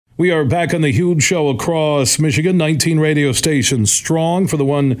We are back on the Huge Show across Michigan, 19 radio stations strong. For the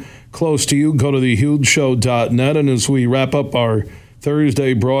one close to you, go to thehugeshow.net. And as we wrap up our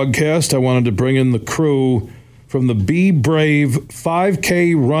Thursday broadcast, I wanted to bring in the crew from the Be Brave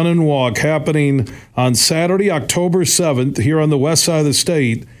 5K Run and Walk happening on Saturday, October 7th, here on the west side of the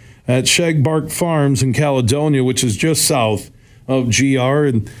state at Shagbark Farms in Caledonia, which is just south of GR.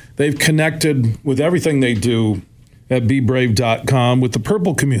 And they've connected with everything they do at BeBrave.com with the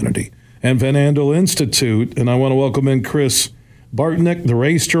Purple Community and Van Andel Institute. And I want to welcome in Chris Bartnick, the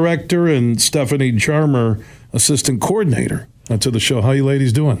race director, and Stefanie Jarmer, assistant coordinator, to the show. How you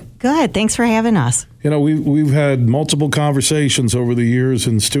ladies doing? Good. Thanks for having us. You know, we've had multiple conversations over the years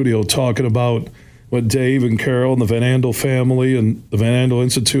in studio talking about what Dave and Carol and the Van Andel family and the Van Andel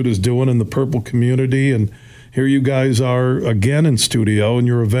Institute is doing in the Purple Community. And here you guys are again in studio, and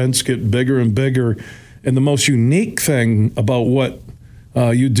your events get bigger and bigger. And the most unique thing about what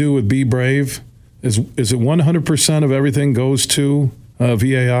you do with Be Brave is it 100% of everything goes to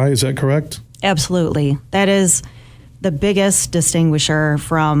VAI? Is that correct? Absolutely. That is the biggest distinguisher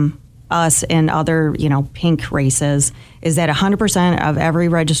from us and other, pink races, is that 100% of every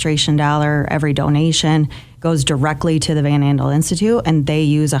registration dollar, every donation goes directly to the Van Andel Institute, and they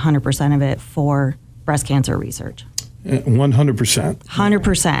use 100% of it for breast cancer research. 100%.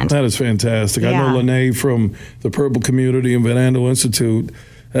 100%. That is fantastic. Yeah. I know Lene from the Purple Community and Van Andel Institute.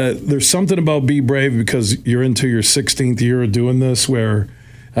 There's something about Be Brave, because you're into your 16th year of doing this, where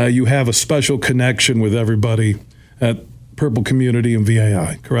you have a special connection with everybody at Purple Community and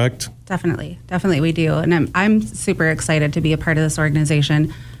VAI, correct? Definitely we do. And I'm super excited to be a part of this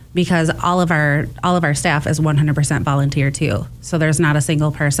organization, because all of our staff is 100% volunteer too. So there's not a single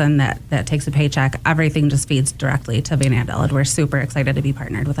person that takes a paycheck. Everything just feeds directly to Van Andel, and we're super excited to be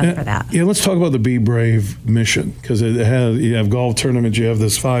partnered with them for that. Yeah, let's talk about the Be Brave mission, because you have golf tournaments, you have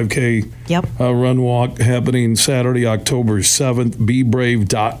this 5K run walk happening Saturday, October 7th,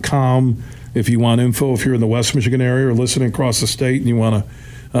 bebrave.com. If you want info, if you're in the West Michigan area or listening across the state and you want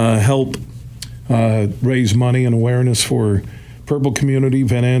to help raise money and awareness for Purple Community,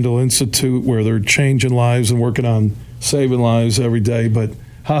 Van Andel Institute, where they're changing lives and working on saving lives every day. But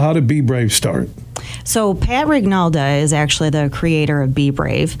how did Be Brave start? So Pat Rignalda is actually the creator of Be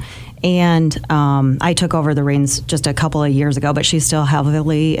Brave. And I took over the reins just a couple of years ago, but she's still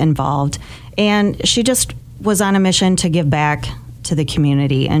heavily involved. And she just was on a mission to give back to the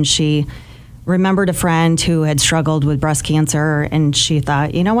community. And she remembered a friend who had struggled with breast cancer, and she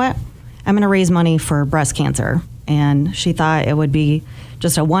thought, you know what, I'm going to raise money for breast cancer. And she thought it would be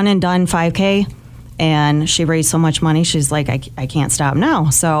just a one and done 5K. And she raised so much money, she's like, I can't stop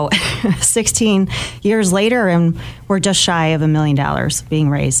now. So 16 years later, and we're just shy of $1 million being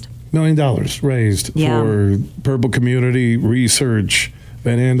raised. $1 million raised for Purple Community Research,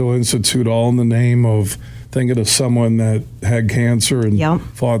 Van Andel Institute, all in the name of thinking of someone that had cancer and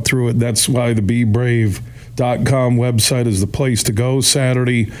fought through it. That's why the BeBrave.com website is the place to go.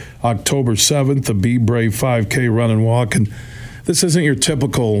 Saturday, October 7th, the Be Brave 5K Run and Walk. And this isn't your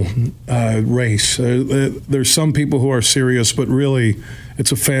typical race. There's some people who are serious, but really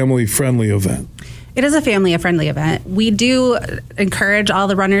it's a family-friendly event. It is a family-friendly event. We do encourage all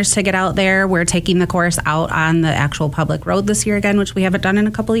the runners to get out there. We're taking the course out on the actual public road this year again, which we haven't done in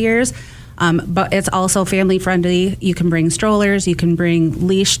a couple of years. But it's also family-friendly. You can bring strollers. You can bring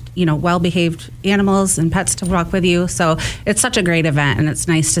leashed, well-behaved animals and pets to walk with you. So it's such a great event, and it's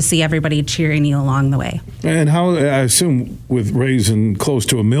nice to see everybody cheering you along the way. And how, I assume, with raising close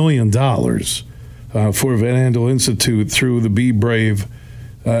to $1 million for Van Andel Institute through the Be Brave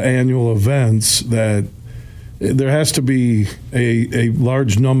annual events, that there has to be a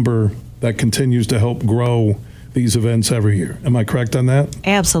large number that continues to help grow these events every year. Am I correct on that?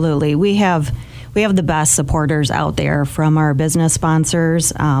 Absolutely. We have the best supporters out there, from our business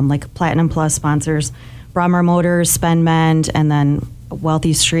sponsors, like Platinum Plus sponsors, Brommer Motors, SpendMend, and then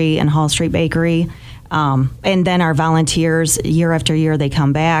Wealthy Street and Hall Street Bakery. And then our volunteers, year after year, they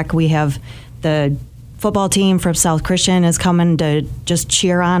come back. We have the football team from South Christian is coming to just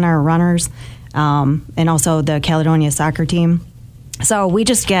cheer on our runners, and also the Caledonia soccer team. So we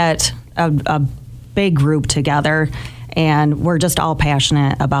just get a big group together, and we're just all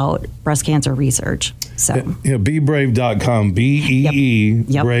passionate about breast cancer research. So BeBrave.com, BEE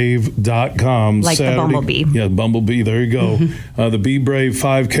brave.com. Like Saturday, the bumblebee. Yeah, bumblebee, there you go. The Be Brave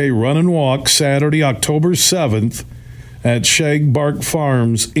 5K Run and Walk, Saturday, October 7th at Shagbark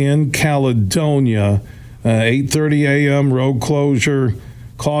Farms in Caledonia. 8:30 a.m., road closure.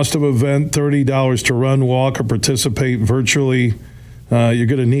 Cost of event, $30 to run, walk, or participate virtually. You're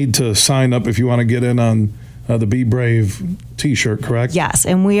going to need to sign up if you want to get in on the Be Brave T-shirt, correct? Yes,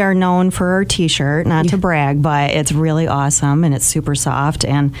 and we are known for our T-shirt, not to brag, but it's really awesome and it's super soft.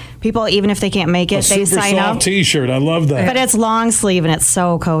 And people, even if they can't make it, they sign up. Super soft T-shirt, I love that. But it's long sleeve and it's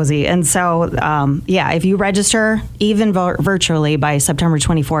so cozy. And so, if you register, even virtually by September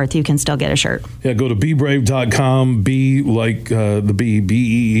 24th, you can still get a shirt. Yeah, go to bebrave.com, be like the bee,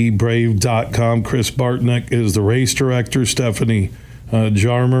 B-E-E, brave.com. Chris Bartnick is the race director, Stefanie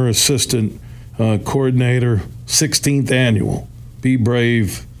Jarmer, assistant coordinator, 16th annual Be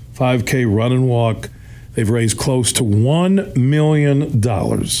Brave 5K run and walk. They've raised close to $1 million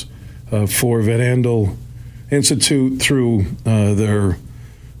for Van Andel Institute through their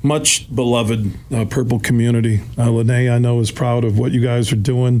much beloved Purple community. Lene, I know, is proud of what you guys are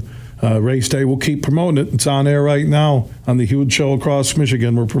doing. Race Day, we'll keep promoting it. It's on air right now on the Huge Show across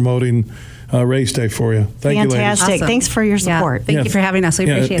Michigan. We're promoting Race Day for you. Thank you, ladies. Fantastic. Awesome. Thanks for your support. Thank you for having us. We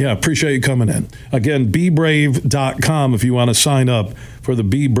appreciate it. Yeah, appreciate you coming in. Again, bebrave.com if you want to sign up for the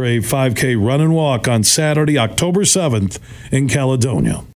Be Brave 5K run and walk on Saturday, October 7th in Caledonia.